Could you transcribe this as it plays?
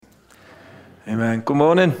Amen. Good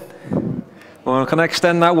morning. Well, can I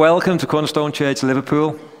extend that welcome to Cornerstone Church,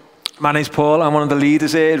 Liverpool? My name's Paul. I'm one of the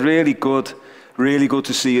leaders here. Really good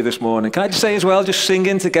to see you this morning. Can I just say as well, just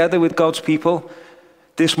singing together with God's people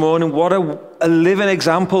this morning, what a living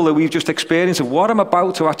example that we've just experienced of what I'm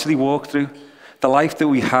about to actually walk through. The life that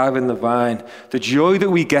we have in the vine, the joy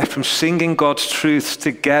that we get from singing God's truths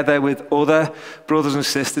together with other brothers and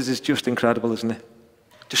sisters is just incredible, isn't it?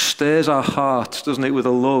 Just stirs our hearts, doesn't it, with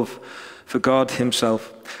a love for God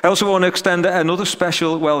himself. I also want to extend another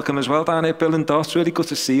special welcome as well down here, Bill and Dot. Really good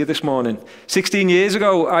to see you this morning. 16 years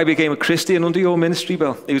ago, I became a Christian under your ministry,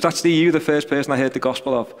 Bill. It was actually you, the first person I heard the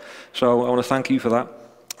gospel of. So I want to thank you for that.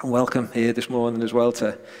 And welcome here this morning as well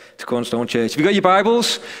to Cornerstone Church. If you've got your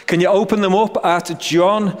Bibles, can you open them up at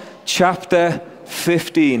John chapter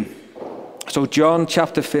 15? So John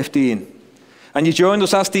chapter 15. And you joined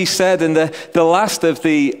us, as Dee said, in the last of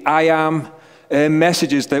the I Am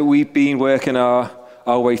messages that we've been working our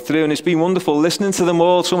way through. And it's been wonderful listening to them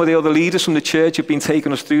all. Some of the other leaders from the church have been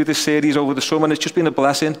taking us through this series over the summer, and it's just been a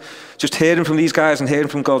blessing, just hearing from these guys and hearing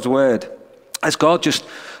from God's word. As God just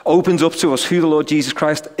opens up to us who the Lord Jesus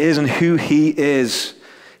Christ is and who he is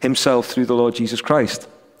himself through the Lord Jesus Christ.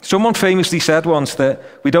 Someone famously said once that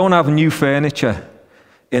we don't have new furniture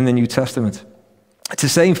in the New Testament. It's the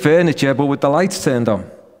same furniture, but with the lights turned on.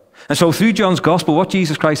 And so through John's gospel, what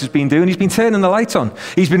Jesus Christ has been doing, he's been turning the lights on.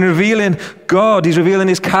 He's been revealing God, he's revealing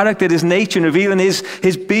his character, his nature, and revealing his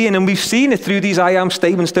being. And we've seen it through these I am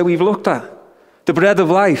statements that we've looked at. The bread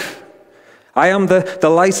of life. I am the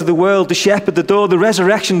light of the world, the shepherd, the door, the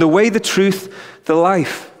resurrection, the way, the truth, the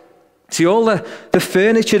life. See, all the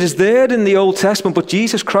furniture is there in the Old Testament, but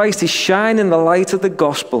Jesus Christ is shining the light of the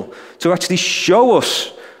gospel to actually show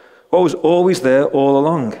us what was always there all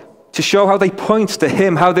along. To show how they point to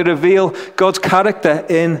him, how they reveal God's character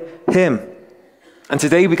in him. And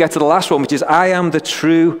today we get to the last one, which is I am the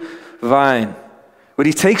true vine. Where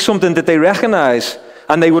he takes something that they recognize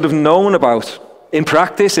and they would have known about in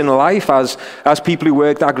practice, in life, as people who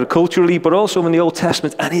worked agriculturally, but also in the Old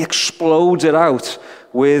Testament, and he explodes it out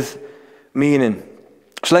with meaning.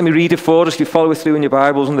 So let me read it for us. If you follow it through in your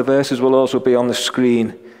Bibles, and the verses will also be on the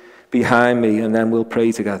screen behind me, and then we'll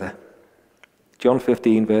pray together. John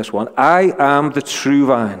 15, verse 1. I am the true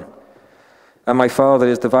vine, and my Father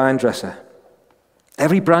is the vine dresser.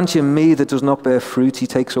 Every branch in me that does not bear fruit, he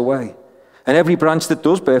takes away. And every branch that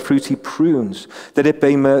does bear fruit, he prunes, that it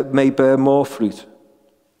may bear more fruit.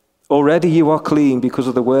 Already you are clean because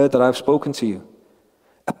of the word that I've spoken to you.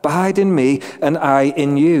 Abide in me, and I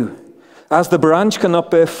in you. As the branch cannot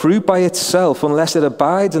bear fruit by itself unless it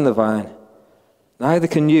abides in the vine, neither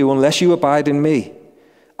can you unless you abide in me.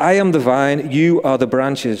 I am the vine, you are the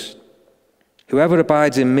branches. Whoever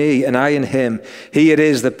abides in me and I in him, he it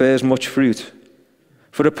is that bears much fruit.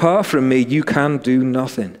 For apart from me, you can do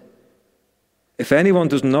nothing. If anyone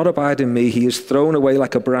does not abide in me, he is thrown away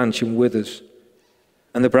like a branch and withers.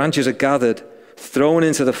 And the branches are gathered, thrown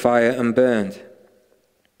into the fire and burned.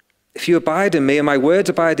 If you abide in me and my words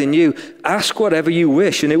abide in you, ask whatever you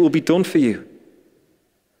wish and it will be done for you.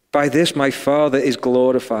 By this my Father is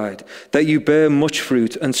glorified, that you bear much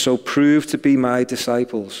fruit and so prove to be my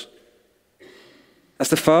disciples. As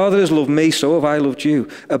the Father has loved me, so have I loved you.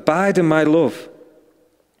 Abide in my love.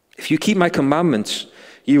 If you keep my commandments,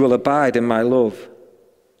 you will abide in my love,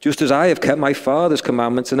 just as I have kept my Father's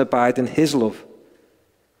commandments and abide in his love.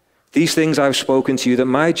 These things I have spoken to you, that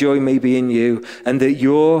my joy may be in you, and that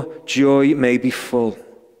your joy may be full.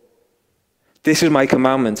 This is my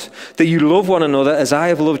commandment, that you love one another as I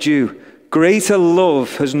have loved you. Greater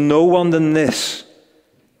love has no one than this,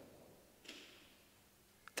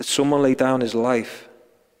 that someone lay down his life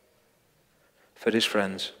for his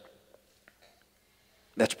friends.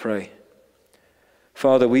 Let's pray.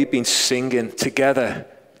 Father, we've been singing together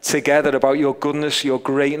about your goodness, your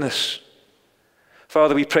greatness.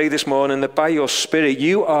 Father, we pray this morning that by your Spirit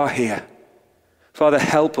you are here. Father,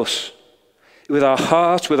 help us with our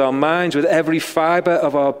hearts, with our minds, with every fiber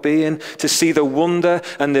of our being, to see the wonder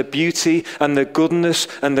and the beauty and the goodness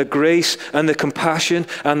and the grace and the compassion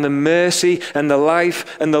and the mercy and the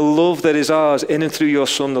life and the love that is ours in and through your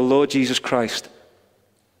Son, the Lord Jesus Christ.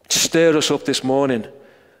 Stir us up this morning,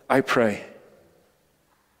 I pray.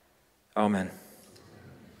 Amen.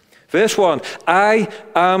 Verse 1, I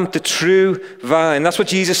am the true vine. That's what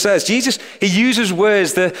Jesus says. Jesus, he uses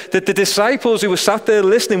words that the disciples who were sat there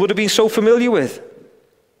listening would have been so familiar with.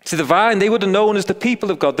 See, the vine, they would have known as the people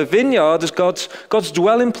of God. The vineyard is God's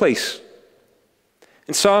dwelling place.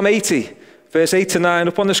 In Psalm 80, verse 8 to 9,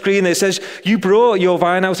 up on the screen, it says, you brought your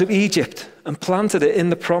vine out of Egypt and planted it in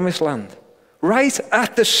the promised land. Right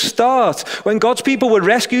at the start, when God's people were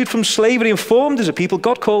rescued from slavery and formed as a people,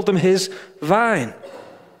 God called them his vine.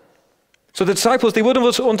 So the disciples, they would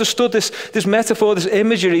have understood this metaphor, this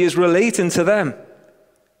imagery is relating to them.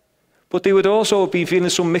 But they would also have been feeling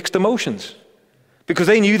some mixed emotions because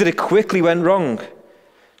they knew that it quickly went wrong.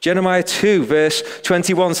 Jeremiah 2, verse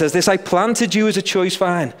 21 says this, I planted you as a choice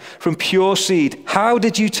vine from pure seed. How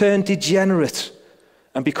did you turn degenerate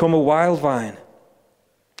and become a wild vine?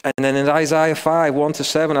 And then in Isaiah 5,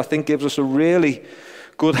 1-7, I think gives us a really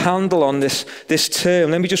good handle on this term.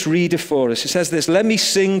 Let me just read it for us. It says this, let me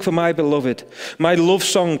sing for my beloved, my love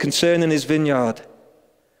song concerning his vineyard.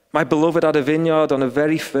 My beloved had a vineyard on a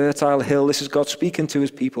very fertile hill. This is God speaking to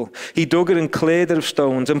his people. He dug it and cleared it of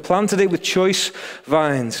stones and planted it with choice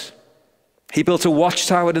vines. He built a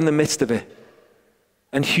watchtower in the midst of it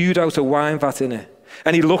and hewed out a wine vat in it.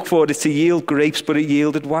 And he looked for it to yield grapes, but it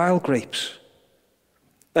yielded wild grapes.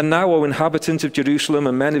 And now, O inhabitants of Jerusalem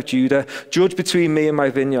and men of Judah, judge between me and my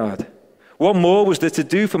vineyard. What more was there to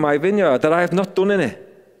do for my vineyard that I have not done in it?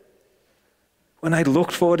 When I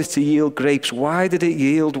looked for it to yield grapes, why did it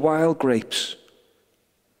yield wild grapes?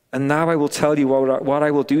 And now I will tell you what I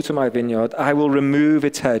will do to my vineyard. I will remove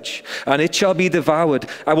its hedge, and it shall be devoured.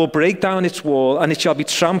 I will break down its wall, and it shall be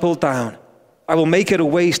trampled down. I will make it a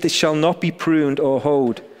waste. It shall not be pruned or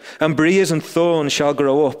hoed, and briars and thorns shall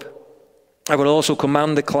grow up. I will also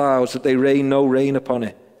command the clouds that they rain no rain upon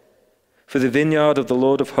it. For the vineyard of the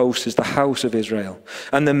Lord of hosts is the house of Israel,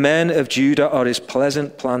 and the men of Judah are his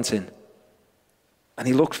pleasant planting. And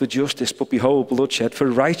he looked for justice, but behold, bloodshed, for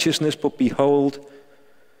righteousness, but behold,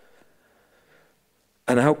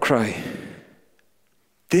 an outcry.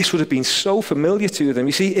 This would have been so familiar to them.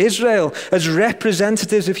 You see, Israel, as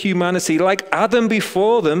representatives of humanity, like Adam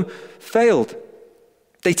before them, failed.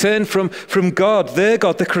 They turned from God, their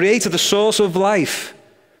God, the creator, the source of life.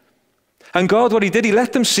 And God, what he did, he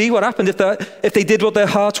let them see what happened if they did what their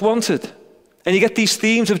hearts wanted. And you get these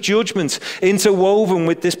themes of judgment interwoven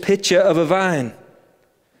with this picture of a vine.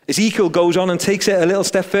 Ezekiel goes on and takes it a little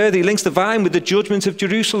step further. He links the vine with the judgment of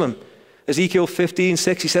Jerusalem. Ezekiel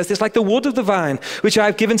 15:6, he says this, like the wood of the vine, which I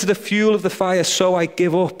have given to the fuel of the fire, so I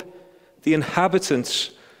give up the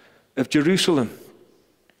inhabitants of Jerusalem.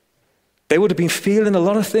 They would have been feeling a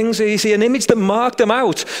lot of things. You see, an image that marked them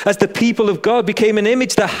out as the people of God became an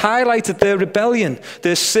image that highlighted their rebellion,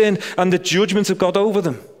 their sin, and the judgment of God over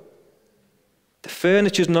them. The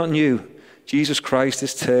furniture's not new. Jesus Christ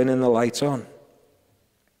is turning the lights on.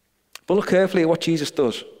 But look carefully at what Jesus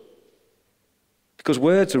does. Because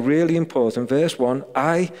words are really important. Verse 1,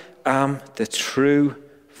 I am the true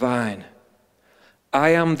vine. I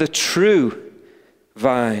am the true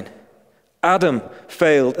vine. Adam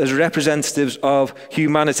failed as representatives of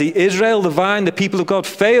humanity. Israel, the vine, the people of God,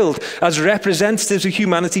 failed as representatives of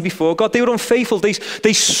humanity before God. They were unfaithful. They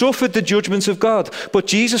suffered the judgments of God. But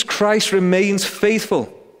Jesus Christ remains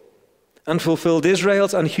faithful and fulfilled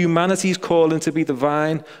Israel's and humanity's calling to be the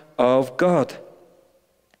vine of God.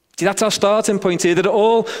 See, that's our starting point here, that it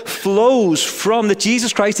all flows from that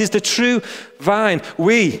Jesus Christ is the true vine.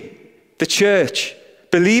 We, the church,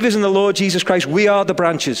 believers in the Lord Jesus Christ, we are the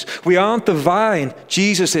branches. We aren't the vine.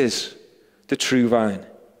 Jesus is the true vine.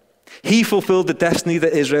 He fulfilled the destiny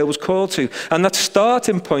that Israel was called to. And that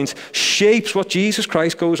starting point shapes what Jesus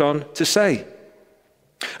Christ goes on to say.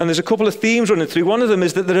 And there's a couple of themes running through. One of them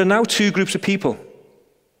is that there are now two groups of people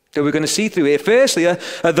that we're going to see through here. Firstly, are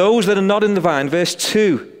those that are not in the vine. Verse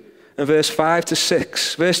 2 and verse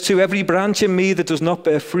 5-6. Verse 2, every branch in me that does not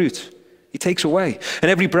bear fruit, he takes away.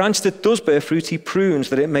 And every branch that does bear fruit, he prunes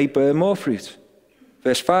that it may bear more fruit.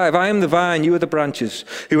 Verse 5, I am the vine, you are the branches.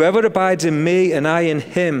 Whoever abides in me and I in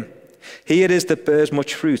him, he it is that bears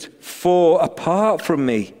much fruit. For apart from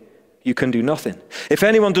me, you can do nothing. If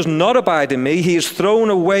anyone does not abide in me, he is thrown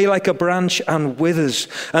away like a branch and withers.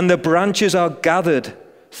 And the branches are gathered,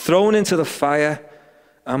 thrown into the fire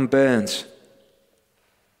and burned.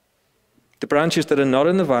 The branches that are not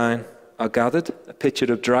in the vine are gathered, a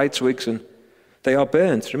picture of dried twigs, and they are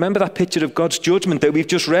burnt. Remember that picture of God's judgment that we've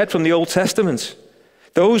just read from the Old Testament.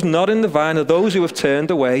 Those not in the vine are those who have turned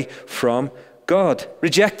away from God,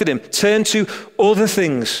 rejected him, turned to other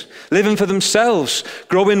things, living for themselves,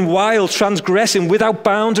 growing wild, transgressing without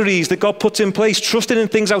boundaries that God puts in place, trusting in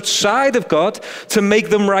things outside of God to make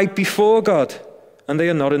them right before God. And they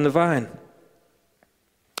are not in the vine.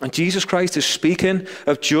 And Jesus Christ is speaking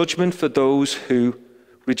of judgment for those who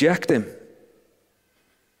reject him.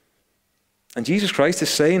 And Jesus Christ is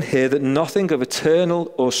saying here that nothing of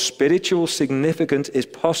eternal or spiritual significance is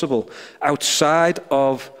possible outside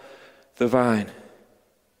of the vine.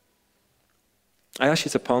 I ask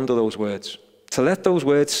you to ponder those words, to let those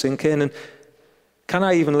words sink in. And can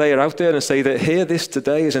I even lay it out there and say that here this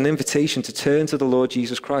today is an invitation to turn to the Lord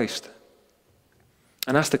Jesus Christ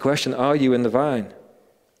and ask the question, are you in the vine?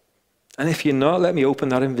 And if you're not, let me open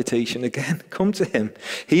that invitation again. Come to him.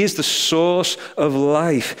 He is the source of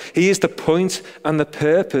life. He is the point and the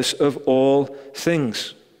purpose of all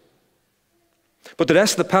things. But the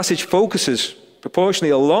rest of the passage focuses proportionally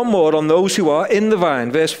a lot more on those who are in the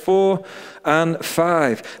vine. Verse 4 and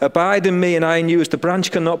 5. Abide in me and I in you, as the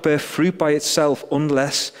branch cannot bear fruit by itself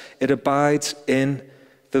unless it abides in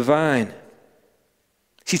the vine.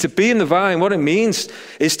 See, to be in the vine, what it means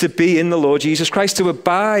is to be in the Lord Jesus Christ, to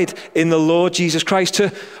abide in the Lord Jesus Christ.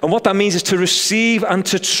 And what that means is to receive and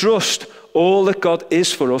to trust all that God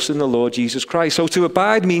is for us in the Lord Jesus Christ. So to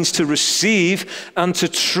abide means to receive and to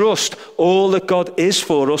trust all that God is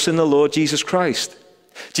for us in the Lord Jesus Christ.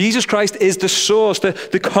 Jesus Christ is the source,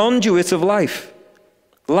 the conduit of life.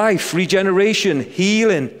 Life, regeneration,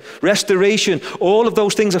 healing, restoration, all of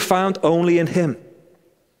those things are found only in him.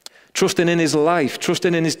 Trusting in his life,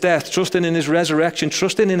 trusting in his death, trusting in his resurrection,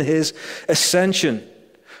 trusting in his ascension.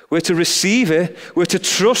 We're to receive it, we're to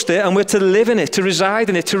trust it, and we're to live in it, to reside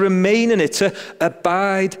in it, to remain in it, to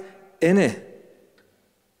abide in it.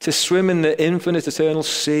 To swim in the infinite, eternal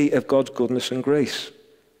sea of God's goodness and grace.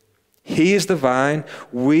 He is the vine,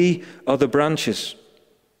 we are the branches.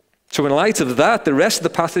 So in light of that, the rest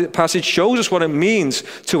of the passage shows us what it means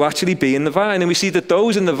to actually be in the vine. And we see that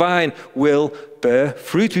those in the vine will bear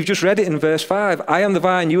fruit. We've just read it in verse 5. I am the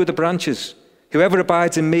vine, you are the branches. Whoever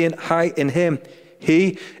abides in me and I in him,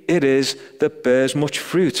 he it is that bears much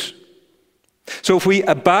fruit. So if we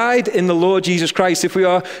abide in the Lord Jesus Christ, if we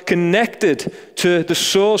are connected to the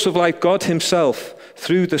source of life, God himself,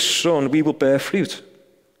 through the Son, we will bear fruit.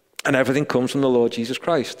 And everything comes from the Lord Jesus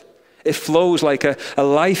Christ. It flows like a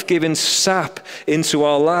life-giving sap into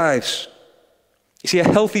our lives. You see,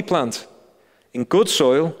 a healthy plant in good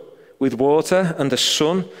soil with water and the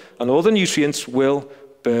sun and all the nutrients will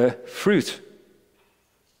bear fruit.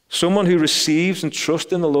 Someone who receives and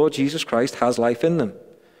trusts in the Lord Jesus Christ has life in them.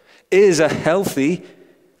 Is a healthy,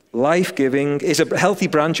 life-giving, is a healthy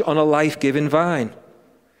branch on a life-giving vine.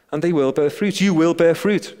 And they will bear fruit. You will bear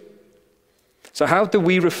fruit. So how do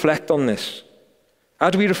we reflect on this? How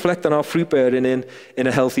do we reflect on our fruit bearing in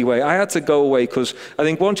a healthy way? I had to go away because I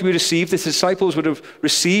think once we received this, the disciples would have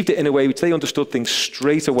received it in a way which they understood things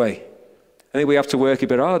straight away. I think we have to work a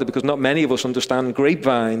bit harder because not many of us understand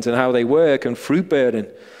grapevines and how they work and fruit bearing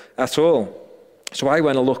at all. So I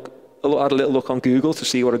went had a little look on Google to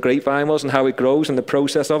see what a grapevine was and how it grows and the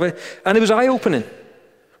process of it. And it was eye-opening.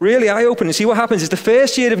 Really eye-opening. See, what happens is the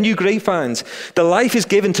first year of new grapevines, the life is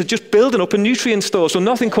given to just building up a nutrient store so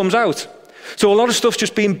nothing comes out. So a lot of stuff's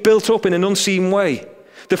just being built up in an unseen way.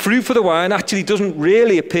 The fruit for the vine actually doesn't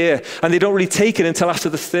really appear, and they don't really take it until after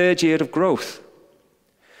the third year of growth.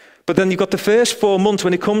 But then you've got the first 4 months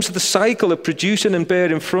when it comes to the cycle of producing and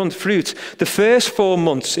bearing fruit. The first 4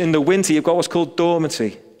 months in the winter, you've got what's called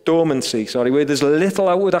dormancy, where there's little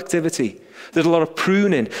outward activity. There's a lot of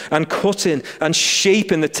pruning and cutting and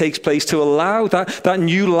shaping that takes place to allow that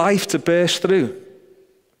new life to burst through.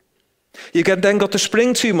 You then got the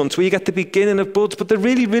spring 2 months where you get the beginning of buds, but they're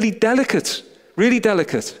really, really delicate, really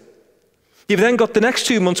delicate. You've then got the next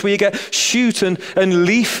 2 months where you get shoot and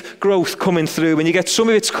leaf growth coming through, and you get some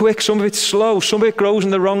of it's quick, some of it's slow, some of it grows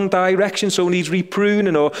in the wrong direction, so it needs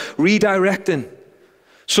repruning or redirecting.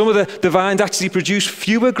 Some of the vines actually produce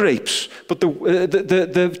fewer grapes, but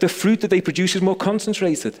the fruit that they produce is more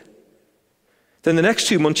concentrated. Then the next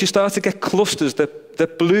 2 months you start to get clusters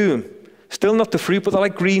that bloom. Still not the fruit, but they're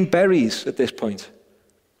like green berries at this point.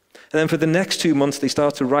 And then for the next 2 months, they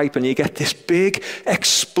start to ripen. You get this big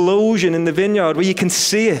explosion in the vineyard where you can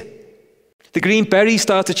see it. The green berries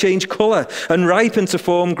start to change color and ripen to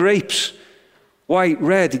form grapes. White,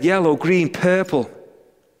 red, yellow, green, purple.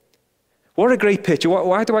 What a great picture.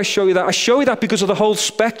 Why do I show you that? I show you that because of the whole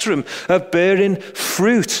spectrum of bearing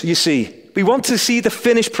fruit, you see. We want to see the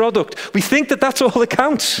finished product. We think that that's all that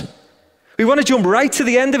counts. We want to jump right to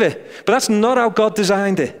the end of it, but that's not how God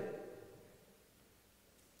designed it.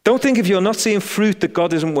 Don't think if you're not seeing fruit that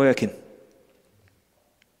God isn't working.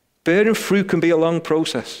 Bearing fruit can be a long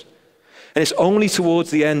process, and it's only towards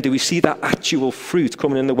the end do we see that actual fruit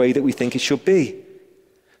coming in the way that we think it should be.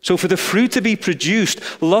 So for the fruit to be produced,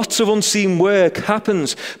 lots of unseen work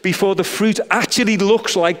happens before the fruit actually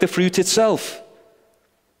looks like the fruit itself.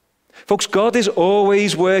 Folks, God is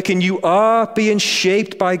always working. You are being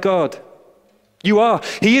shaped by God. You are.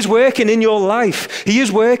 He is working in your life. He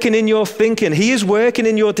is working in your thinking. He is working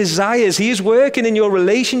in your desires. He is working in your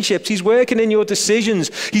relationships. He's working in your decisions.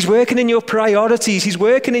 He's working in your priorities. He's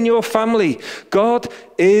working in your family. God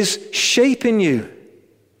is shaping you.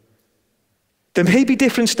 There may be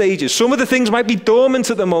different stages. Some of the things might be dormant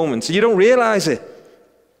at the moment, so you don't realize it.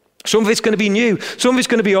 Some of it's going to be new. Some of it's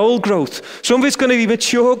going to be old growth. Some of it's going to be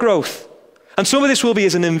mature growth. And some of this will be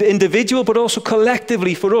as an individual, but also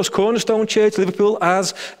collectively for us, Cornerstone Church Liverpool,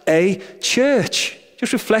 as a church.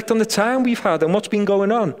 Just reflect on the time we've had and what's been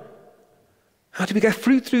going on. How do we get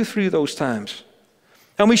fruit through those times?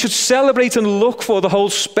 And we should celebrate and look for the whole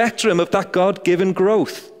spectrum of that God-given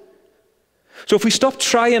growth. So if we stopped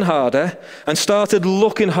trying harder and started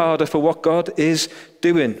looking harder for what God is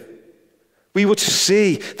doing, we would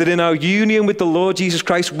see that in our union with the Lord Jesus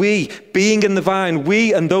Christ, we, being in the vine,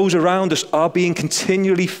 we and those around us are being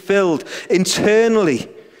continually filled internally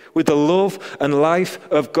with the love and life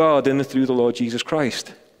of God in and through the Lord Jesus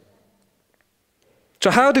Christ.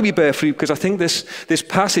 So how do we bear fruit? Because I think this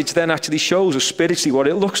passage then actually shows us spiritually what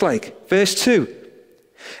it looks like. Verse 2.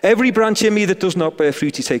 Every branch in me that does not bear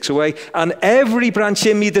fruit he takes away, and every branch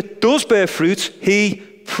in me that does bear fruit he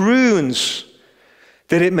prunes,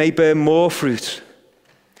 that it may bear more fruit.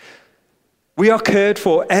 We are cared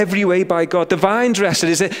for every way by God. The vine dresser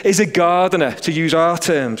is a gardener, to use our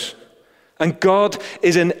terms. And God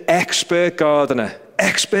is an expert gardener.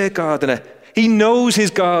 Expert gardener. He knows his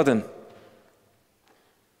garden.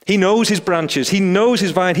 He knows his branches. He knows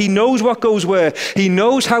his vine. He knows what goes where. He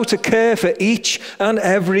knows how to care for each and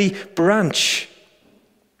every branch.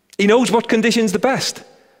 He knows what conditions the best.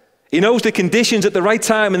 He knows the conditions at the right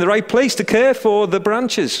time in the right place to care for the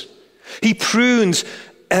branches. He prunes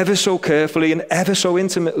ever so carefully and ever so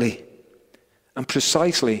intimately and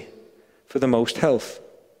precisely for the most health.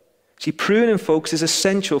 See, pruning, folks, is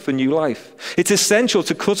essential for new life. It's essential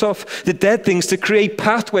to cut off the dead things, to create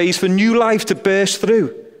pathways for new life to burst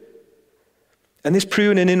through. And this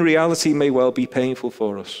pruning in reality may well be painful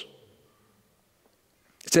for us.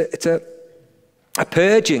 It's a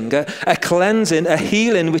purging, a cleansing, a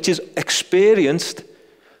healing which is experienced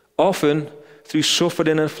often through suffering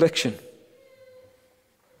and affliction.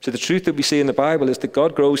 So the truth that we see in the Bible is that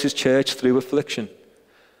God grows his church through affliction.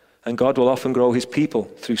 And God will often grow his people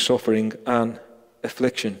through suffering and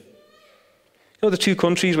affliction. You know the two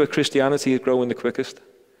countries where Christianity is growing the quickest?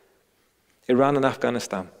 Iran and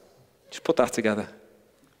Afghanistan. Just put that together.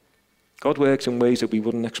 God works in ways that we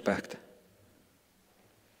wouldn't expect.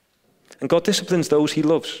 And God disciplines those he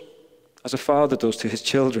loves, as a father does to his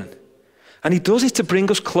children. And he does it to bring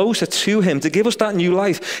us closer to him, to give us that new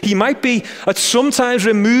life. He might be at sometimes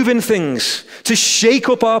removing things to shake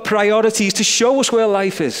up our priorities, to show us where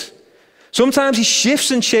life is. Sometimes he shifts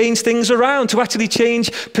and changes things around to actually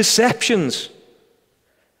change perceptions.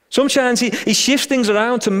 Sometimes he shifts things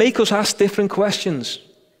around to make us ask different questions.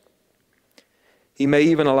 He may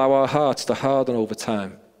even allow our hearts to harden over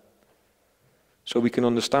time so we can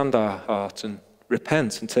understand our hearts and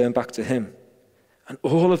repent and turn back to him. And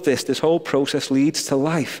all of this whole process leads to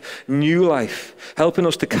life, new life, helping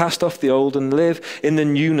us to cast off the old and live in the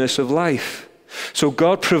newness of life. So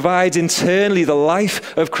God provides internally the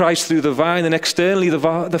life of Christ through the vine, and externally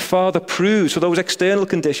the Father prunes for those external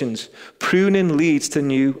conditions. Pruning leads to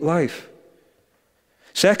new life.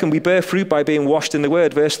 Second, we bear fruit by being washed in the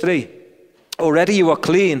word. Verse 3. Already you are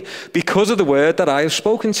clean because of the word that I have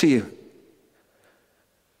spoken to you.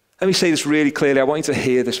 Let me say this really clearly. I want you to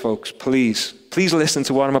hear this, folks. Please. Please listen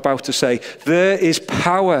to what I'm about to say. There is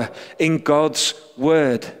power in God's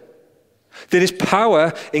word. There is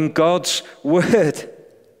power in God's word.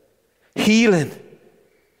 Healing,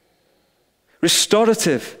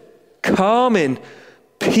 restorative, calming,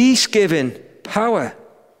 peace-giving power.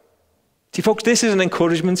 See, folks, this is an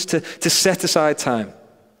encouragement to set aside time.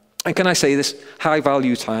 And can I say this?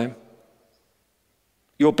 High-value time.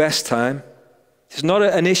 Your best time. It's not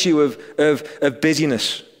an issue of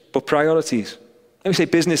busyness, but priorities. Let me say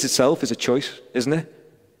business itself is a choice, isn't it?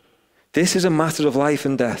 This is a matter of life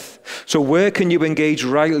and death. So where can you engage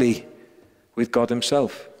rightly with God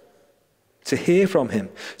himself? To hear from him,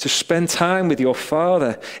 to spend time with your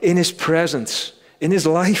Father in his presence, in his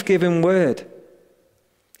life-giving word.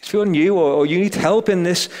 If you're new or you need help in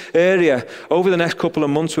this area, over the next couple of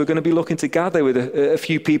months, we're going to be looking to gather with a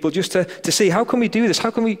few people just to see how can we do this? How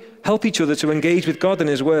can we help each other to engage with God and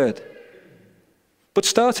his word? But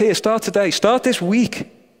start here, start today, start this week.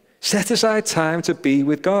 Set aside time to be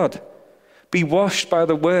with God. Be washed by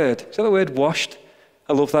the word. Is that the word washed?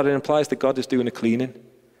 I love that. It implies that God is doing a cleaning.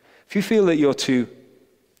 If you feel that you're too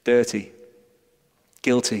dirty,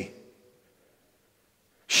 guilty,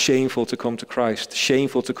 shameful to come to Christ,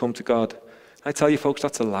 shameful to come to God, I tell you, folks,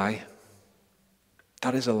 that's a lie.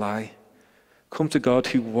 That is a lie. Come to God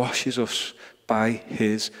who washes us by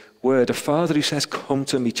his word. A father who says, come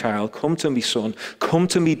to me, child, come to me, son, come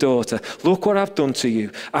to me, daughter. Look what I've done to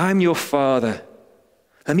you. I'm your father.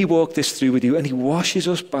 Let me walk this through with you. And he washes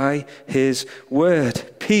us by his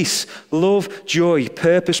word. Peace, love, joy,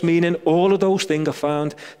 purpose, meaning, all of those things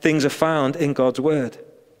are found in God's word.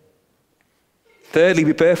 Thirdly,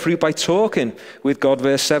 we bear fruit by talking with God,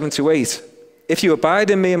 verse 7-8. If you abide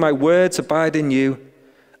in me and my words abide in you,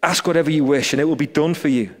 ask whatever you wish and it will be done for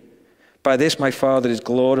you. By this my Father is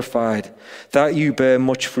glorified, that you bear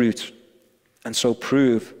much fruit and so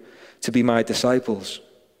prove to be my disciples.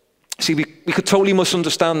 See, we could totally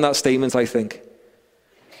misunderstand that statement, I think.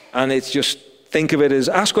 And it's just, think of it as,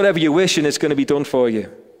 ask whatever you wish and it's going to be done for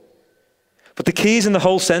you. But the key is in the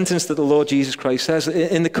whole sentence that the Lord Jesus Christ says,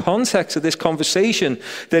 in the context of this conversation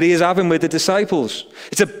that he is having with the disciples.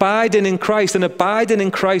 It's abiding in Christ, and abiding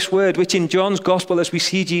in Christ's word, which in John's gospel, as we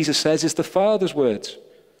see Jesus says, is the Father's words.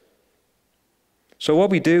 So what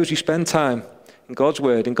we do is we spend time in God's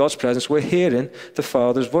word, in God's presence. We're hearing the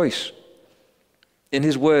Father's voice. In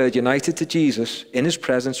his word, united to Jesus, in his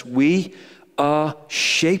presence, we are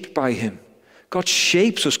shaped by him. God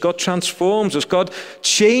shapes us, God transforms us, God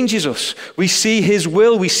changes us. We see his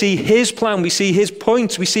will, we see his plan, we see his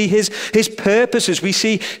points, we see his purposes, we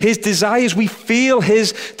see his desires, we feel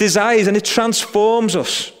his desires, and it transforms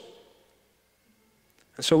us.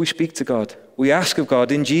 And so we speak to God. We ask of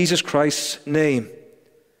God in Jesus Christ's name.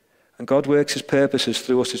 And God works his purposes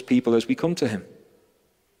through us as people as we come to him.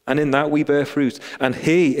 And in that we bear fruit. And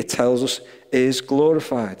he, it tells us, is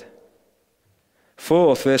glorified.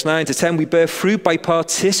 Fourth, verse 9-10, we bear fruit by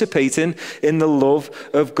participating in the love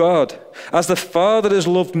of God. As the Father has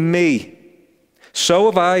loved me, so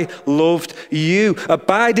have I loved you.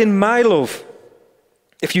 Abide in my love.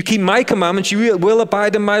 If you keep my commandments, you will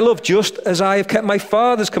abide in my love, just as I have kept my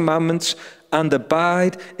Father's commandments and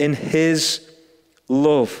abide in his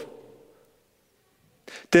love.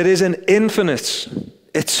 There is an infinite,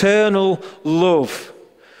 eternal love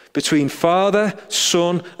between Father,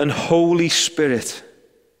 Son, and Holy Spirit.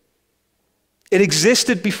 It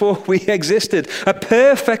existed before we existed. A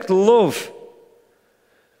perfect love.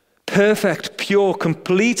 Perfect, pure,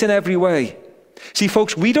 complete in every way. See,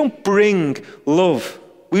 folks, we don't bring love.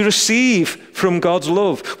 We receive from God's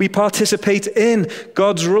love. We participate in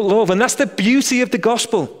God's love. And that's the beauty of the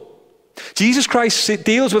gospel. Jesus Christ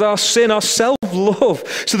deals with our sin, our self-love,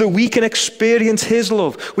 so that we can experience his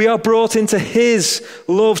love. We are brought into his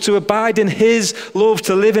love, to abide in his love,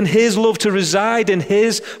 to live in his love, to reside in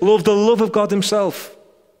his love, the love of God himself.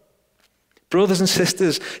 Brothers and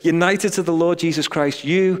sisters, united to the Lord Jesus Christ,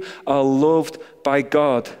 you are loved by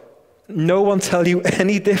God. No one tell you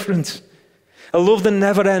any different. A love that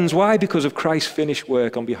never ends. Why? Because of Christ's finished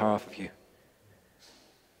work on behalf of you.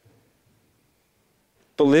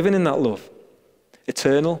 But living in that love,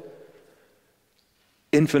 eternal,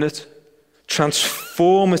 infinite,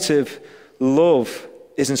 transformative love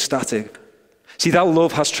isn't static. See, that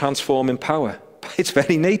love has transforming power by its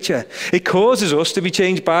very nature. It causes us to be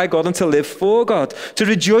changed by God and to live for God, to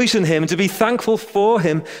rejoice in him, and to be thankful for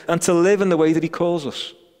him, and to live in the way that he calls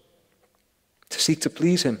us, to seek to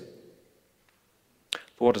please him.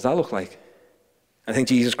 But what does that look like? I think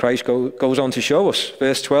Jesus Christ goes on to show us.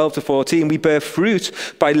 Verse 12-14, we bear fruit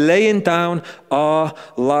by laying down our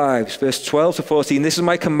lives. Verse 12-14, this is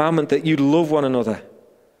my commandment, that you love one another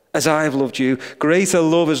as I have loved you. Greater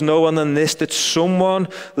love is no one than this, that someone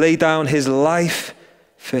lay down his life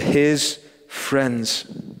for his friends.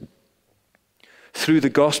 Through the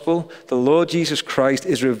gospel, the Lord Jesus Christ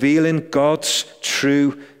is revealing God's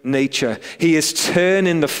true nature. He is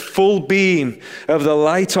turning the full beam of the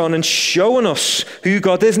light on and showing us who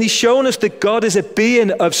God is. And he's showing us that God is a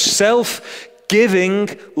being of self-giving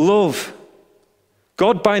love.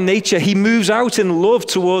 God by nature, he moves out in love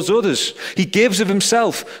towards others. He gives of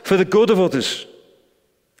himself for the good of others.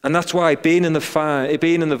 And that's why, being in the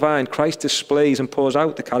vine, Christ displays and pours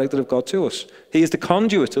out the character of God to us. He is the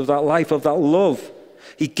conduit of that life, of that love.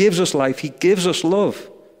 He gives us life. He gives us love.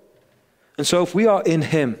 And so if we are in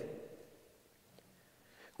him,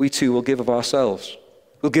 we too will give of ourselves.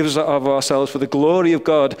 We'll give of ourselves for the glory of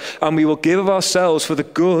God, and we will give of ourselves for the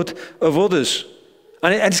good of others.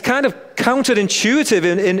 And it's kind of counterintuitive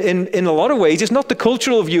in a lot of ways. It's not the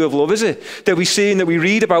cultural view of love, is it? That we see and that we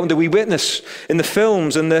read about and that we witness in the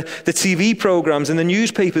films and the TV programs and the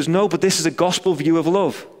newspapers. No, but this is a gospel view of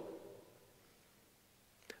love.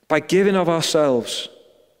 By giving of ourselves,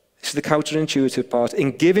 this is the counterintuitive part,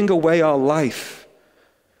 in giving away our life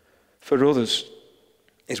for others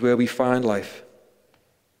is where we find life.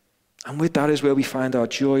 And with that is where we find our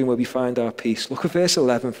joy and where we find our peace. Look at verse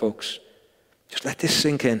 11, folks. Just let this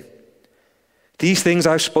sink in. These things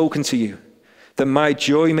I've spoken to you, that my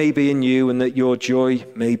joy may be in you and that your joy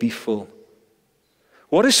may be full.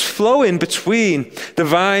 What is flowing between the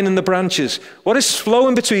vine and the branches? What is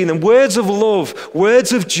flowing between them? Words of love,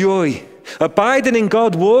 words of joy. Abiding in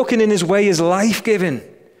God, walking in his way is life-giving.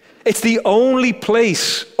 It's the only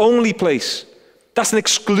place. That's an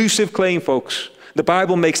exclusive claim, folks. The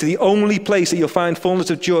Bible makes it the only place that you'll find fullness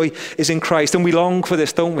of joy is in Christ. And we long for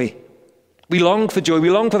this, don't we? We long for joy. We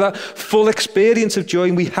long for that full experience of joy,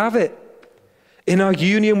 and we have it. In our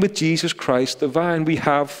union with Jesus Christ, the vine, we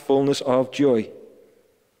have fullness of joy.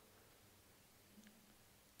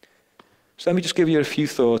 So let me just give you a few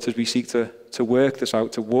thoughts as we seek to work this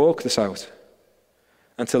out, to walk this out,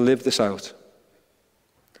 and to live this out.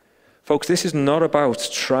 Folks, this is not about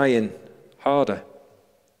trying harder.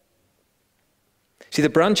 See, the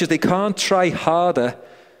branches, they can't try harder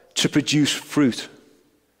to produce fruit.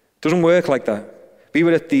 It doesn't work like that. We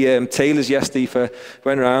were at the Taylor's yesterday,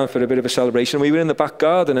 went around for a bit of a celebration. We were in the back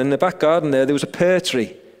garden, and in the back garden there was a pear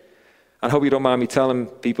tree. I hope you don't mind me telling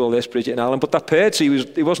people this, Bridget and Alan, but that pear tree,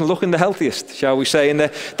 it wasn't looking the healthiest, shall we say. And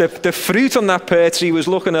the fruit on that pear tree was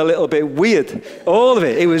looking a little bit weird. All of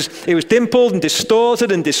it. It was dimpled and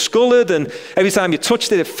distorted and discolored, and every time you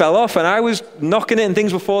touched it, it fell off, and I was knocking it and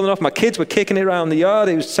things were falling off. My kids were kicking it around the yard.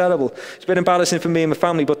 It was terrible. It's a bit embarrassing for me and my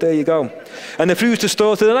family, but there you go. And the fruit was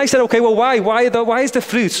distorted. And I said, okay, well, why? Why is the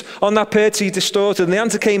fruit on that pear tree distorted? And the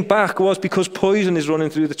answer came back was because poison is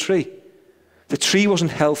running through the tree. The tree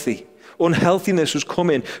wasn't healthy. Unhealthiness was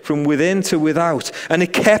coming from within to without, and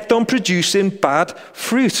it kept on producing bad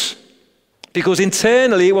fruit because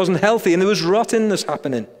internally it wasn't healthy and there was rottenness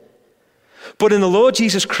happening. But in the Lord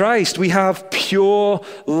Jesus Christ, we have pure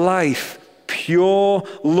life, pure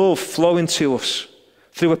love flowing to us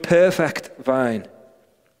through a perfect vine.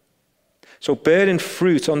 So bearing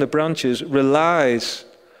fruit on the branches relies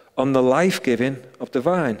on the life-giving of the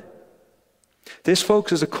vine. This,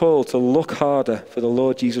 folks, is a call to look harder for the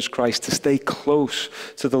Lord Jesus Christ, to stay close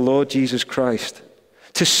to the Lord Jesus Christ,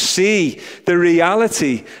 to see the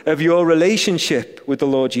reality of your relationship with the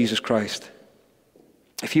Lord Jesus Christ.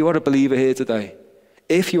 If you are a believer here today,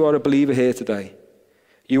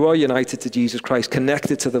 you are united to Jesus Christ,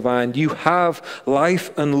 connected to the vine. You have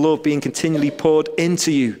life and love being continually poured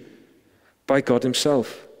into you by God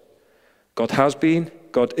himself. God has been,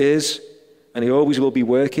 God is, and he always will be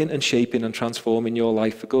working and shaping and transforming your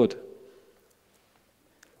life for good.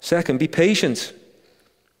 Second, be patient.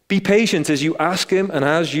 Be patient as you ask him and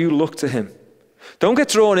as you look to him. Don't get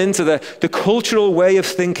drawn into the cultural way of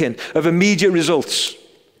thinking of immediate results.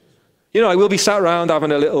 You know, I will be sat around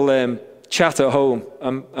having a little chat at home.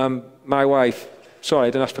 My wife, sorry, I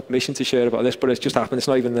didn't ask for permission to share about this, but it's just happened. It's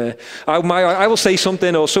not even there. I will say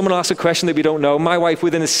something, or someone will ask a question that we don't know. My wife,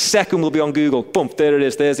 within a second, will be on Google. Boom, there it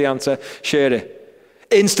is. There's the answer. Share it.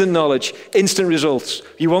 Instant knowledge, instant results.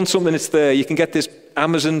 You want something, it's there. You can get this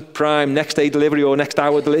Amazon Prime next day delivery or next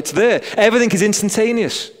hour delivery. It's there. Everything is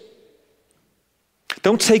instantaneous.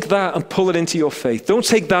 Don't take that and pull it into your faith. Don't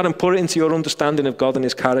take that and put it into your understanding of God and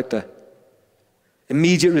his character.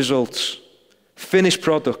 Immediate results. Finished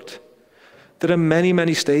product. There are many,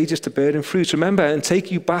 many stages to bearing fruit. Remember, and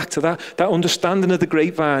take you back to that understanding of the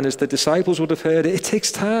grapevine as the disciples would have heard it. It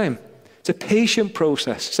takes time. It's a patient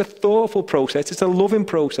process. It's a thoughtful process. It's a loving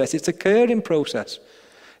process. It's a caring process.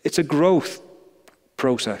 It's a growth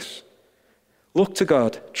process. Look to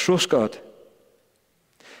God. Trust God.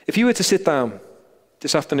 If you were to sit down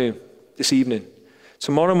this afternoon, this evening,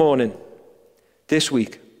 tomorrow morning, this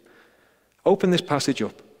week, open this passage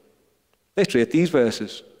up. Literally at these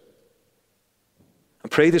verses.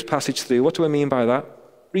 And pray this passage through. What do I mean by that?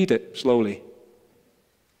 Read it slowly.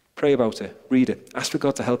 Pray about it. Read it. Ask for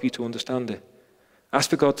God to help you to understand it. Ask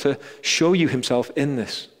for God to show you himself in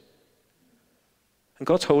this. And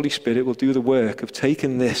God's Holy Spirit will do the work of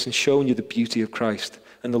taking this and showing you the beauty of Christ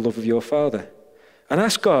and the love of your Father. And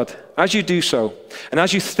ask God, as you do so, and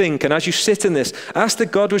as you think, and as you sit in this, ask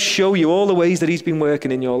that God will show you all the ways that he's been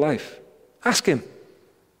working in your life. Ask him.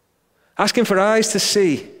 Ask him for eyes to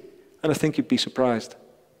see. And I think you'd be surprised.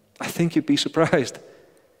 I think you'd be surprised.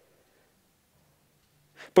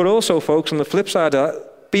 But also, folks, on the flip side of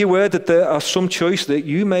that, be aware that there are some choices that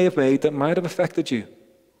you may have made that might have affected you.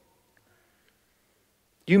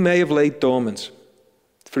 You may have laid dormant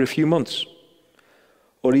for a few months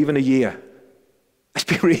or even a year. Let's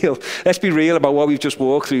be real. Let's be real about what we've just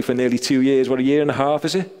walked through for nearly 2 years. What, a year and a half,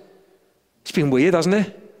 is it? It's been weird, hasn't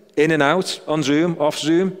it? In and out, on Zoom, off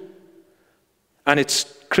Zoom. And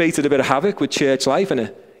it's created a bit of havoc with church life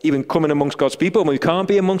and even coming amongst God's people. When we can't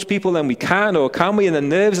be amongst people, then we can, or can we? And the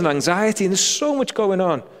nerves and anxiety, and there's so much going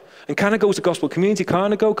on. And can I go to gospel community?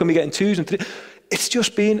 Can't I go? Can we get in 2s and 3s? It's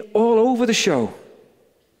just been all over the show.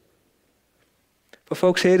 But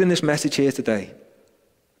folks, hearing this message here today,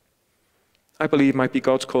 I believe might be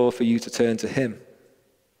God's call for you to turn to him.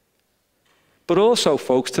 But also,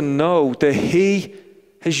 folks, to know that he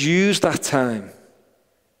has used that time.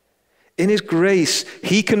 In his grace,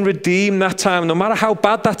 he can redeem that time, no matter how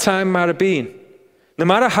bad that time might have been. No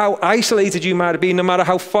matter how isolated you might have been, no matter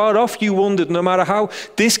how far off you wandered, no matter how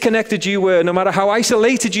disconnected you were, no matter how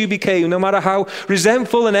isolated you became, no matter how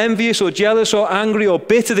resentful and envious or jealous or angry or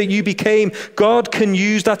bitter that you became, God can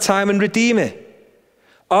use that time and redeem it.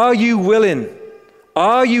 Are you willing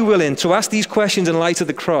to ask these questions in light of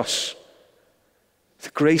the cross? The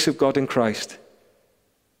grace of God in Christ,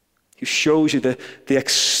 who shows you the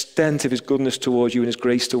extent of his goodness towards you and his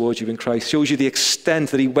grace towards you in Christ, shows you the extent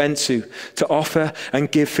that he went to offer and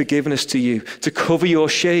give forgiveness to you, to cover your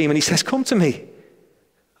shame. And he says, come to me.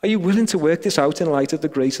 Are you willing to work this out in light of the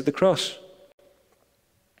grace of the cross?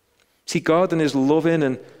 See, God in his loving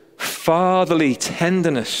and fatherly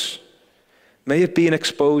tenderness may have been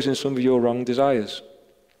exposing some of your wrong desires.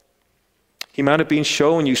 He might have been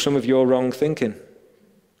showing you some of your wrong thinking.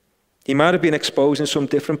 He might have been exposing some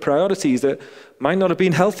different priorities that might not have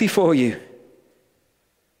been healthy for you.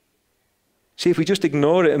 See, if we just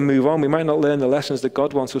ignore it and move on, we might not learn the lessons that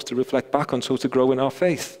God wants us to reflect back on so to grow in our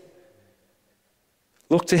faith.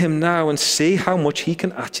 Look to him now and see how much he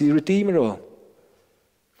can actually redeem it all.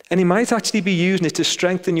 And he might actually be using it to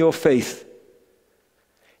strengthen your faith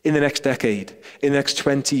in the next decade, in the next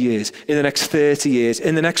 20 years, in the next 30 years,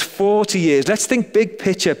 in the next 40 years. Let's think big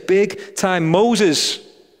picture, big time. Moses,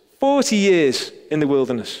 40 years in the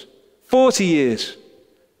wilderness. 40 years.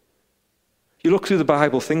 You look through the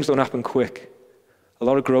Bible, things don't happen quick. A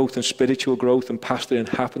lot of growth and spiritual growth and pastoring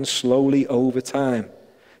happens slowly over time.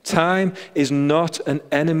 Time is not an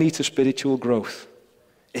enemy to spiritual growth.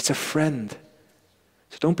 It's a friend.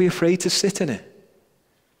 So don't be afraid to sit in it.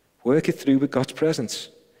 Work it through with God's presence.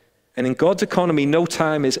 And in God's economy, no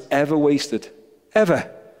time is ever wasted. Ever.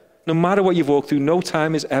 No matter what you've walked through, no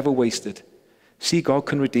time is ever wasted. See, God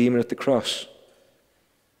can redeem it at the cross.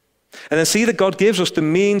 And then see that God gives us the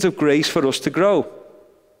means of grace for us to grow.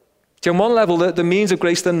 See, on one level, the means of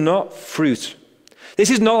grace, they're not fruit. This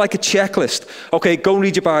is not like a checklist. Okay, go and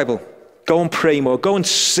read your Bible. Go and pray more. Go and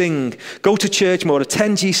sing. Go to church more.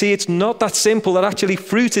 Attend GC. It's not that simple that actually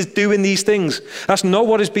fruit is doing these things. That's not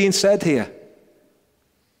what is being said here.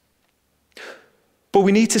 But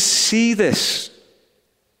we need to see this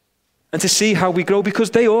and to see how we grow,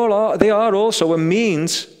 because they are also a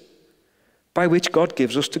means by which God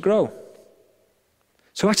gives us to grow.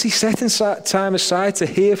 So actually setting time aside to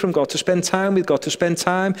hear from God, to spend time with God, to spend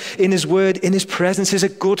time in his word, in his presence is a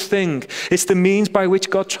good thing. It's the means by which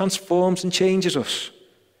God transforms and changes us.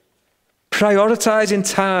 Prioritizing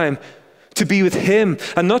time to be with him,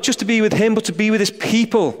 and not just to be with him, but to be with his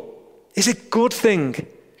people, is a good thing.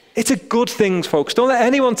 It's a good thing, folks. Don't let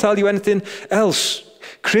anyone tell you anything else.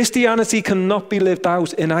 Christianity cannot be lived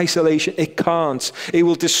out in isolation. It can't. It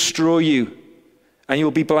will destroy you, and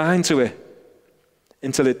you'll be blind to it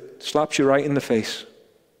until it slaps you right in the face.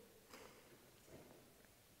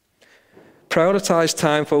 Prioritize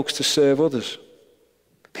time, folks, to serve others.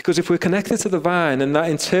 Because if we're connected to the vine and that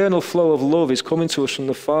internal flow of love is coming to us from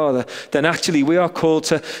the Father, then actually we are called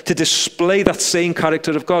to display that same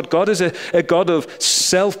character of God. God is a God of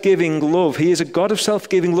self-giving love. He is a God of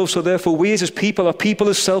self-giving love, so therefore we as his people are people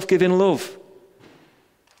of self-giving love.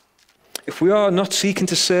 If we are not seeking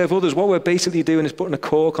to serve others, what we're basically doing is putting a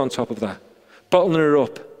cork on top of that, bottling her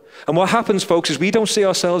up. And what happens, folks, is we don't see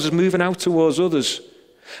ourselves as moving out towards others.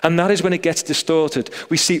 And that is when it gets distorted.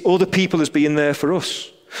 We see other people as being there for us.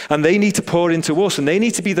 And they need to pour into us, and they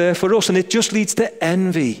need to be there for us. And it just leads to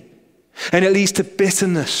envy. And it leads to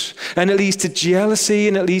bitterness. And it leads to jealousy,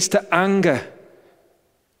 and it leads to anger.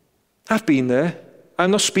 I've been there.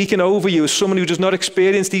 I'm not speaking over you as someone who does not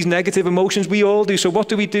experience these negative emotions. We all do. So what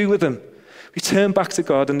do we do with them? We turn back to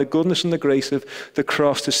God and the goodness and the grace of the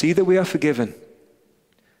cross to see that we are forgiven,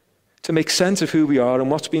 to make sense of who we are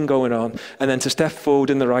and what's been going on, and then to step forward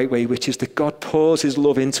in the right way, which is that God pours his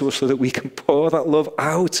love into us so that we can pour that love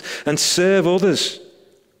out and serve others,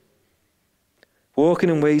 walking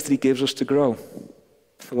in ways that he gives us to grow.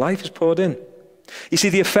 Life is poured in. You see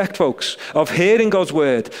the effect, folks, of hearing God's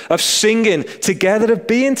word, of singing together, of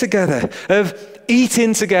being together, of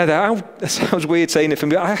eating together. That sounds weird saying it for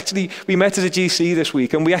me. We met as a GC this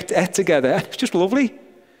week and we ate together. It was just lovely.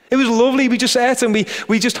 It was lovely. We just ate and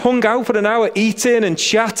we just hung out for an hour eating and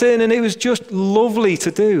chatting, and it was just lovely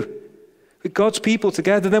to do with God's people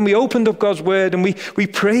together. Then we opened up God's word and we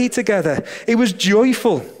prayed together. It was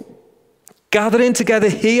joyful. Gathering together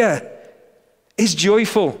here is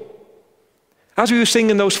joyful. As we were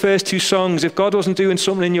singing those first two songs, if God wasn't doing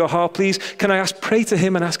something in your heart, please, can I pray to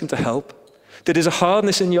him and ask him to help? There is a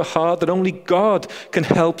hardness in your heart that only God can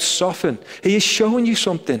help soften. He is showing you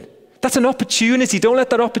something. That's an opportunity. Don't let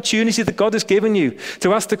that opportunity that God has given you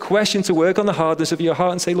to ask the question, to work on the hardness of your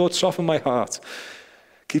heart and say, Lord, soften my heart.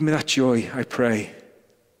 Give me that joy, I pray.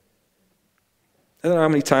 I don't know how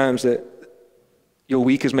many times that your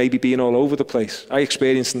week has maybe been all over the place. I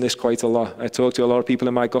experience this quite a lot. I talk to a lot of people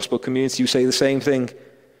in my gospel community who say the same thing.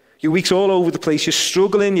 Your week's all over the place. You're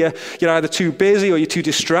struggling. You're either too busy or you're too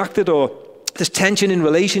distracted, or there's tension in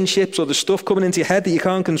relationships, or there's stuff coming into your head that you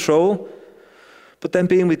can't control. But then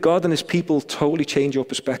being with God and his people totally change your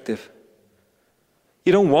perspective.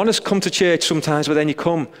 You don't want to come to church sometimes, but then you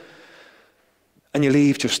come and you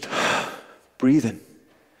leave just breathing.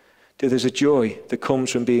 There's a joy that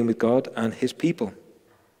comes from being with God and his people.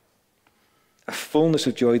 A fullness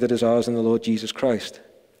of joy that is ours in the Lord Jesus Christ.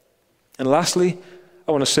 And lastly,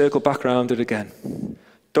 I want to circle back around it again.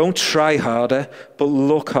 Don't try harder, but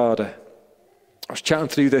look harder. I was chatting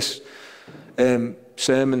through this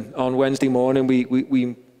sermon on Wednesday morning.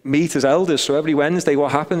 We meet as elders, so every Wednesday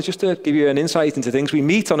what happens, just to give you an insight into things, we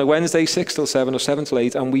meet on a Wednesday 6 till 7 or 7 till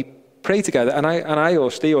 8, and we pray together, and I or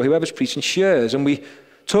Steve or whoever's preaching shares, and we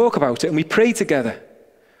talk about it, and we pray together.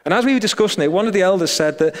 And as we were discussing it, one of the elders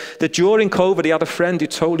said that during COVID, he had a friend who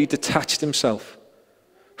totally detached himself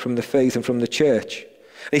from the faith and from the church.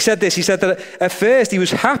 And he said that at first he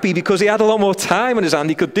was happy because he had a lot more time in his hand.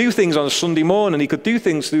 He could do things on a Sunday morning, he could do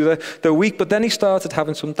things through the week, but then he started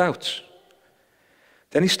having some doubts.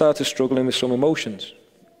 Then he started struggling with some emotions.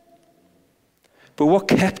 But what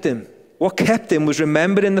kept him was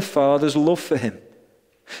remembering the Father's love for him.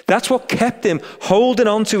 That's what kept him holding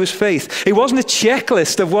on to his faith. It wasn't a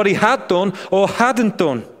checklist of what he had done or hadn't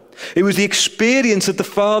done. It was the experience of the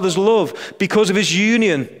Father's love because of his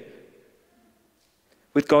union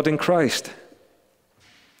with God in Christ.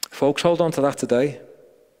 Folks, hold on to that today.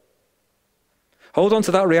 Hold on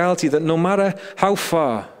to that reality that no matter how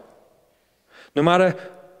far, no matter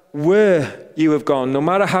where you have gone, no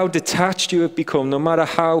matter how detached you have become, no matter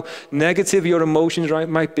how negative your emotions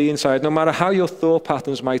might be inside, no matter how your thought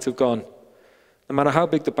patterns might have gone, no matter how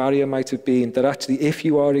big the barrier might have been, that actually if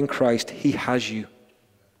you are in Christ, he has you.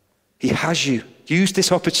 He has you. Use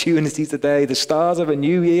this opportunity today, the start of a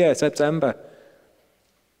new year, September.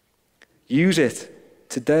 Use it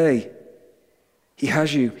today. He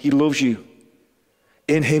has you. He loves you.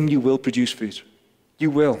 In him you will produce fruit.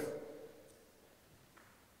 You will.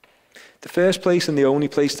 The first place and the only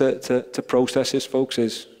place to process this, folks,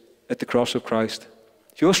 is at the cross of Christ.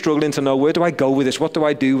 If you're struggling to know, where do I go with this? What do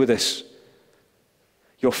I do with this?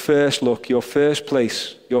 Your first look, your first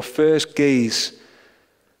place, your first gaze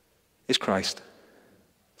is Christ.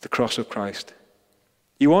 The cross of Christ.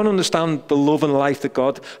 You want to understand the love and life that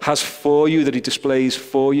God has for you, that he displays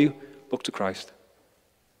for you? Look to Christ.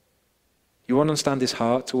 You want to understand his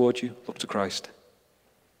heart towards you? Look to Christ.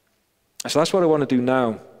 So that's what I want to do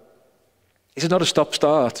now. This is not a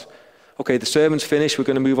stop-start. Okay, the sermon's finished, we're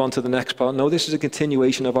going to move on to the next part. No, this is a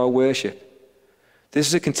continuation of our worship. This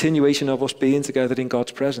is a continuation of us being together in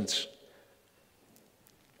God's presence.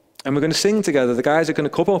 And we're going to sing together. The guys are going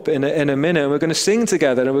to come up in a minute, and we're going to sing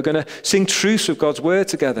together, and we're going to sing truths of God's word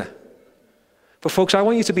together. But folks, I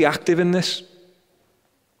want you to be active in this.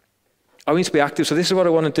 I want you to be active. So this is what I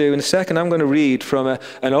want to do. In a second, I'm going to read from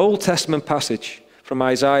an Old Testament passage from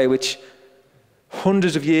Isaiah, which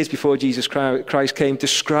hundreds of years before Jesus Christ came,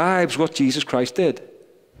 describes what Jesus Christ did.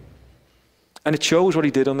 And it shows what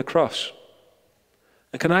he did on the cross.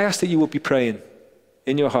 And can I ask that you will be praying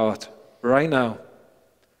in your heart right now,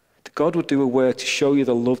 that God would do a work to show you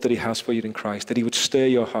the love that he has for you in Christ, that he would stir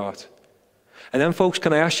your heart. And then, folks,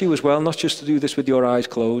 can I ask you as well, not just to do this with your eyes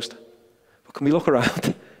closed, but can we look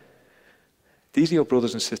around? These are your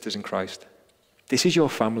brothers and sisters in Christ. This is your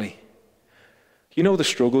family. You know the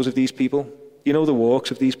struggles of these people. You know the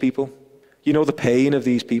walks of these people. You know the pain of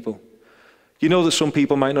these people. You know that some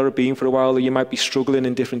people might not have been for a while, or you might be struggling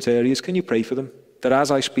in different areas. Can you pray for them? That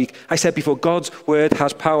as I speak, I said before, God's word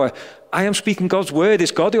has power. I am speaking God's word.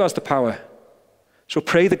 It's God who has the power. So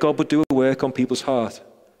pray that God would do a work on people's heart.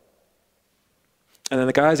 And then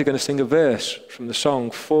the guys are going to sing a verse from the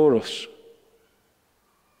song for us.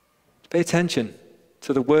 Pay attention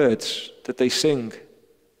to the words that they sing.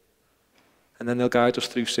 And then they'll guide us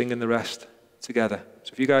through singing the rest together.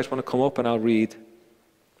 So if you guys want to come up and I'll read.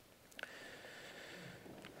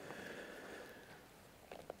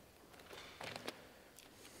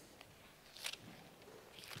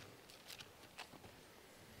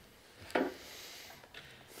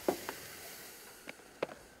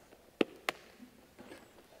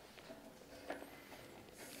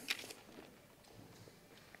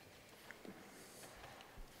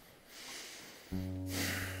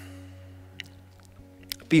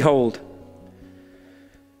 Behold,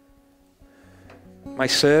 my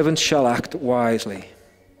servant shall act wisely.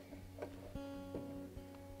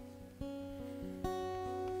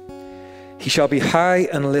 He shall be high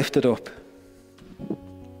and lifted up,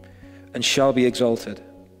 and shall be exalted.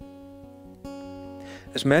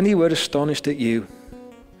 As many were astonished at you,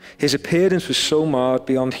 his appearance was so marred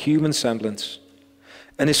beyond human semblance,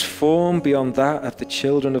 and his form beyond that of the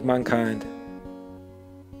children of mankind.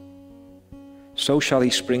 So shall he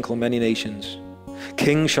sprinkle many nations.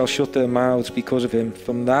 Kings shall shut their mouths because of him.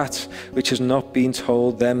 From that which has not been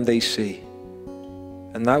told them they see,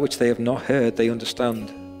 and that which they have not heard they understand.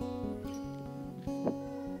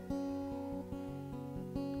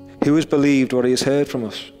 Who has believed what he has heard from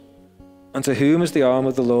us? And to whom has the arm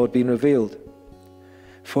of the Lord been revealed?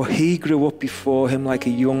 For he grew up before him like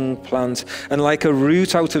a young plant, and like a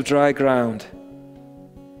root out of dry ground.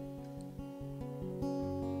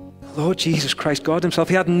 Lord Jesus Christ, God himself,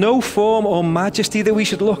 he had no form or majesty that we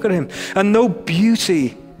should look at him, and no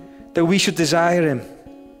beauty that we should desire him.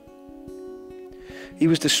 He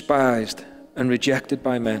was despised and rejected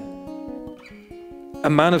by men, a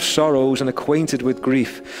man of sorrows and acquainted with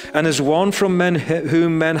grief. And as one from men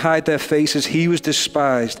whom men hide their faces, he was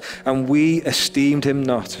despised, and we esteemed him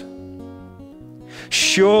not.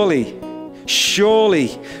 Surely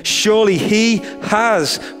he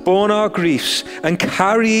has borne our griefs and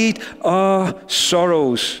carried our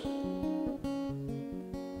sorrows.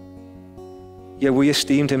 Yet we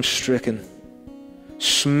esteemed him stricken,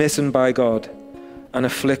 smitten by God, and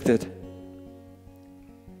afflicted.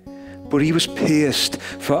 But he was pierced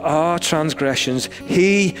for our transgressions.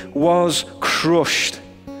 He was crushed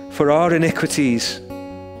for our iniquities.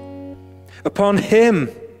 Upon him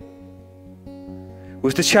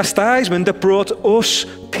was the chastisement that brought us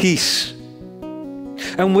peace.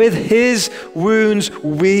 And with his wounds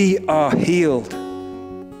we are healed.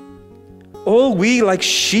 All we like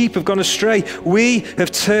sheep have gone astray. We have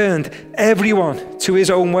turned everyone to his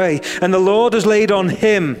own way. And the Lord has laid on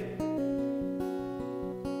him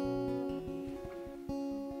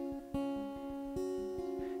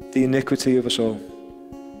the iniquity of us all.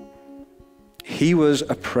 He was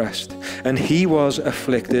oppressed and he was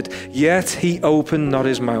afflicted, yet he opened not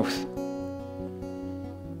his mouth.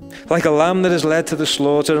 Like a lamb that is led to the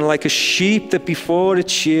slaughter, and like a sheep that before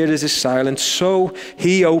its shearers is silent, so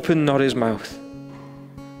he opened not his mouth.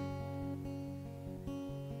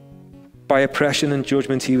 By oppression and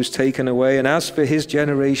judgment he was taken away. And as for his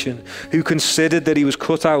generation, who considered that he was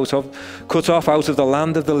cut off out of the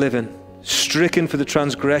land of the living, stricken for the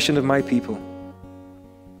transgression of my people.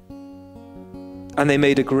 And they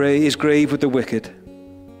made his grave with the wicked,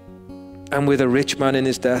 and with a rich man in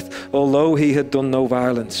his death, although he had done no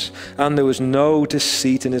violence, and there was no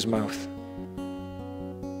deceit in his mouth.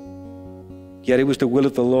 Yet it was the will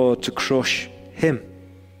of the Lord to crush him.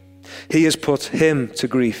 He has put him to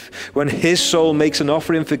grief. When his soul makes an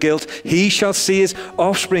offering for guilt, he shall see his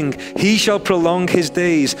offspring. He shall prolong his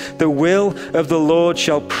days. The will of the Lord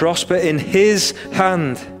shall prosper in his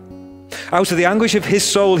hand. Out of the anguish of his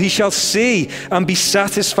soul he shall see and be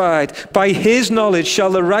satisfied. By his knowledge shall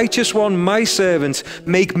the righteous one, my servant,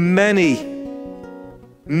 make many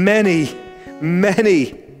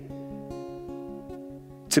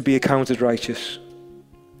to be accounted righteous.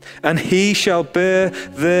 And he shall bear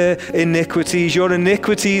their iniquities. Your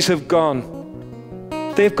iniquities have gone.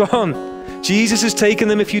 They've gone. Jesus has taken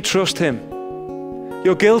them if you trust him.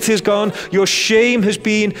 Your guilt is gone. Your shame has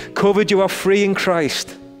been covered. You are free in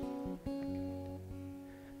Christ.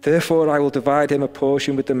 Therefore I will divide him a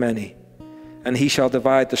portion with the many, and he shall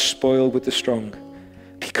divide the spoil with the strong,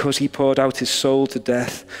 because he poured out his soul to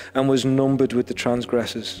death and was numbered with the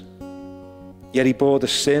transgressors. Yet he bore the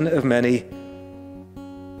sin of many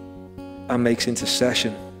and makes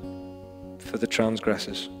intercession for the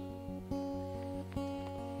transgressors.